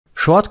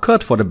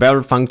Shortcut for the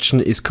bevel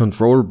function is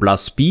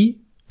Ctrl+B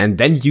and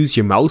then use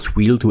your mouse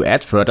wheel to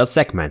add further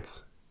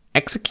segments.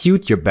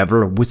 Execute your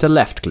bevel with a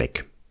left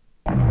click.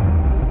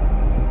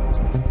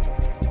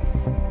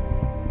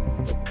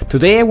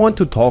 Today I want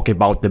to talk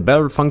about the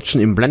bevel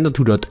function in Blender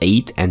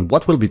 2.8 and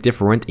what will be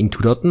different in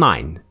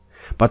 2.9.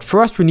 But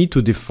first we need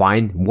to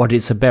define what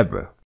is a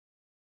bevel.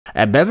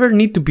 A bevel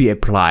needs to be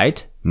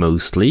applied,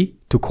 mostly,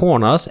 to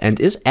corners and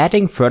is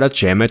adding further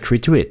geometry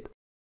to it.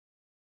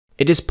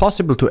 It is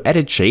possible to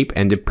edit shape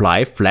and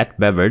apply flat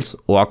bevels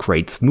or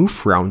create smooth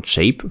round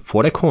shape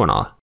for the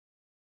corner.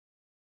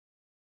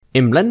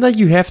 In Blender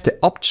you have the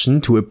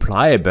option to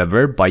apply a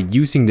bevel by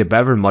using the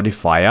Bevel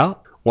Modifier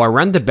or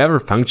run the Bevel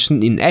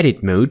function in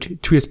edit mode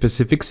to a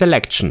specific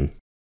selection.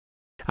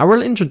 I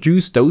will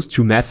introduce those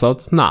two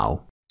methods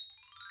now.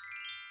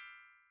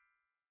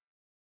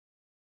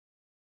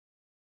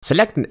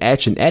 Select an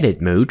edge in edit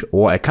mode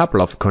or a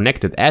couple of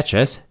connected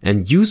edges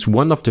and use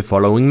one of the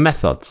following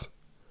methods.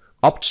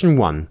 Option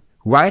 1.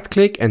 Right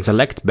click and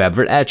select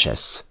Bevel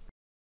Edges.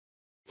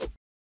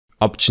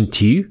 Option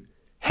 2.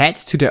 Head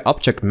to the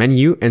object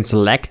menu and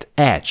select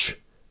Edge,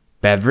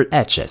 Bevel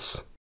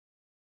Edges.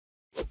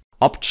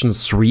 Option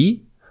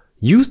 3.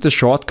 Use the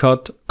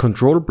shortcut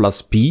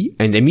Ctrl+B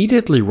and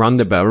immediately run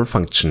the bevel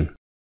function.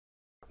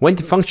 When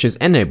the function is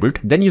enabled,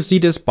 then you see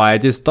this by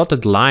this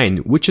dotted line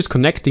which is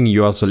connecting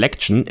your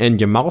selection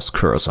and your mouse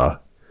cursor.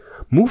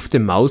 Move the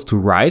mouse to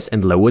raise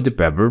and lower the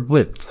bevel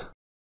width.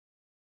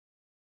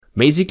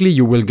 Basically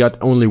you will get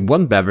only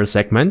one bevel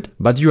segment,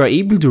 but you are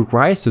able to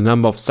raise the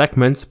number of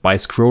segments by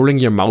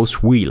scrolling your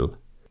mouse wheel.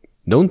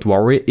 Don't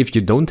worry if you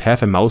don't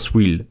have a mouse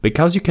wheel,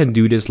 because you can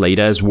do this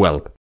later as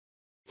well.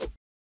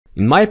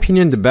 In my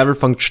opinion, the bevel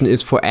function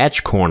is for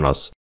edge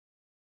corners.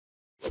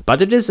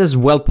 But it is as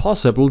well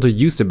possible to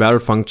use the bevel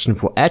function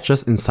for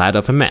edges inside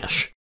of a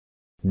mesh.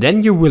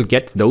 Then you will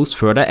get those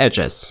further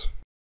edges.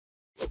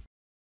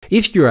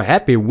 If you are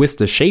happy with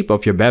the shape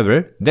of your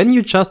bevel, then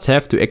you just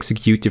have to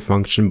execute the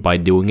function by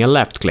doing a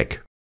left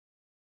click.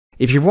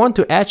 If you want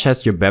to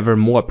adjust your bevel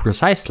more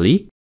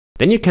precisely,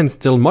 then you can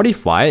still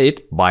modify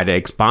it by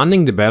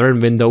expanding the bevel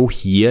window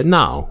here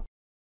now.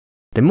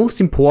 The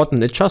most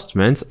important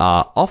adjustments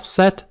are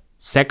offset,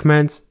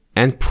 segments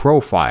and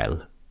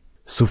profile.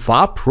 So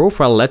far,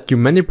 profile let you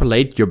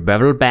manipulate your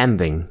bevel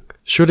banding.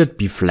 Should it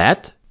be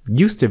flat,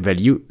 use the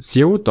value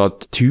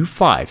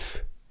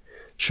 0.25.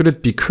 Should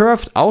it be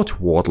curved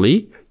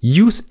outwardly,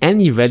 use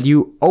any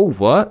value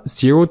over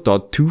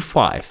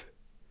 0.25.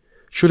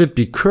 Should it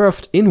be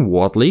curved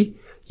inwardly,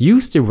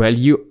 use the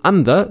value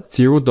under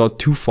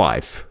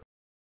 0.25.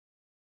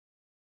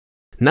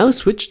 Now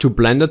switch to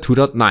Blender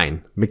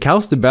 2.9,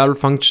 because the bevel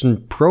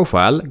function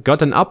profile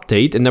got an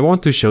update and I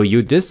want to show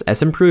you this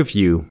as a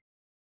preview.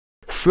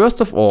 First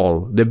of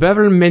all, the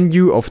bevel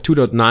menu of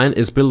 2.9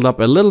 is built up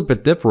a little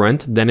bit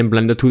different than in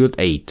Blender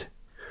 2.8.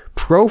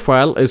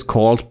 Profile is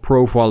called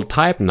Profile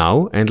Type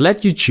now and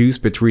let you choose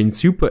between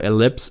Super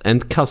Ellipse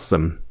and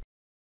Custom.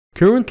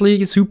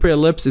 Currently Super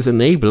Ellipse is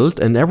enabled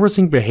and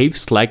everything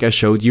behaves like I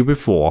showed you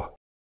before.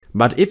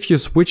 But if you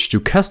switch to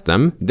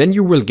Custom, then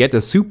you will get a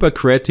super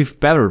creative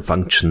bevel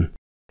function.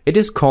 It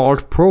is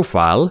called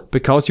Profile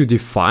because you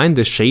define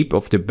the shape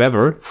of the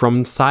bevel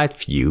from side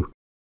view.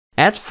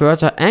 Add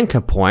further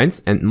anchor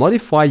points and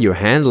modify your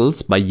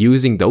handles by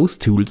using those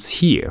tools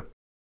here.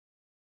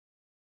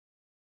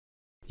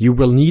 You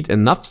will need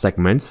enough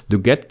segments to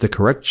get the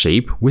correct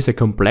shape with a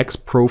complex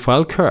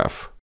profile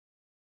curve.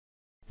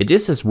 It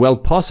is as well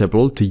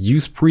possible to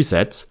use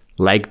presets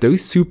like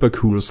those super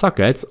cool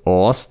sockets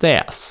or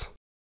stairs.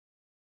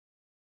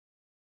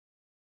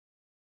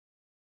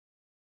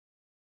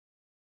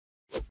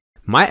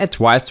 My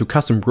advice to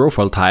custom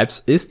profile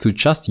types is to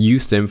just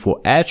use them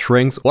for edge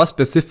rings or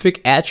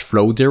specific edge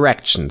flow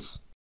directions.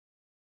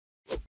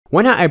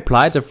 When I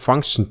apply the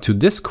function to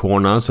this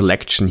corner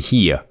selection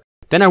here,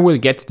 then I will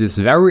get this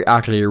very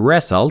ugly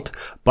result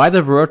by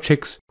the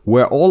vertex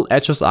where all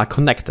edges are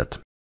connected.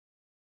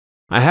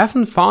 I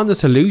haven't found a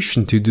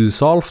solution to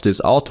dissolve this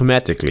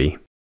automatically.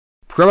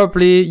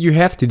 Probably you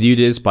have to do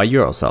this by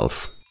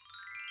yourself.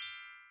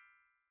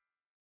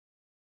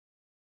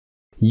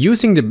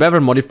 Using the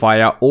Bevel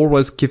Modifier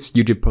always gives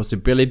you the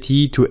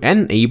possibility to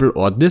enable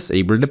or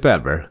disable the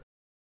bevel.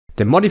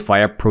 The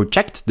modifier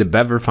projects the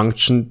bevel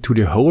function to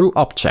the whole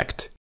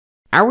object.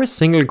 Every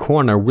single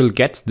corner will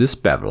get this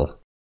bevel.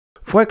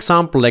 For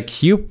example, a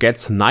cube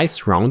gets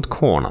nice round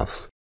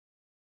corners.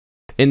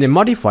 In the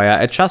modifier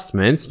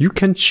adjustments you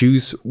can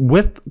choose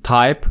width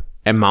type,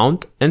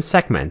 amount and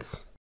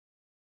segments.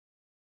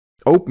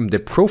 Open the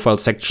profile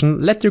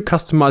section, let you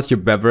customize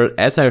your bevel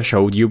as I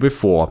showed you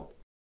before.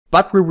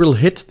 But we will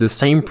hit the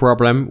same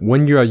problem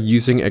when you are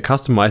using a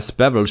customized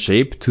bevel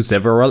shape to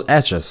several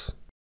edges.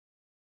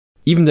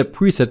 Even the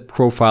preset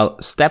profile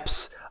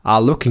steps are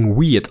looking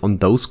weird on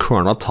those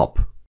corner top.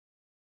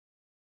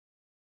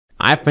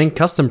 I think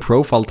custom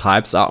profile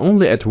types are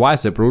only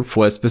advisable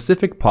for a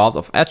specific part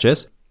of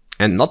edges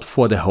and not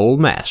for the whole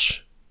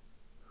mesh.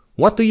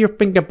 What do you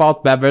think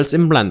about bevels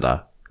in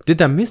Blender?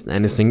 Did I miss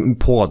anything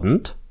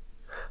important?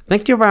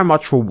 Thank you very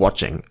much for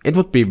watching. It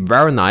would be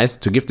very nice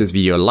to give this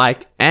video a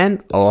like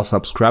and or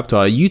subscribe to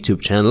our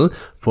YouTube channel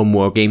for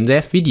more game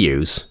dev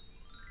videos.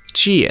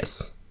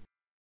 Cheers!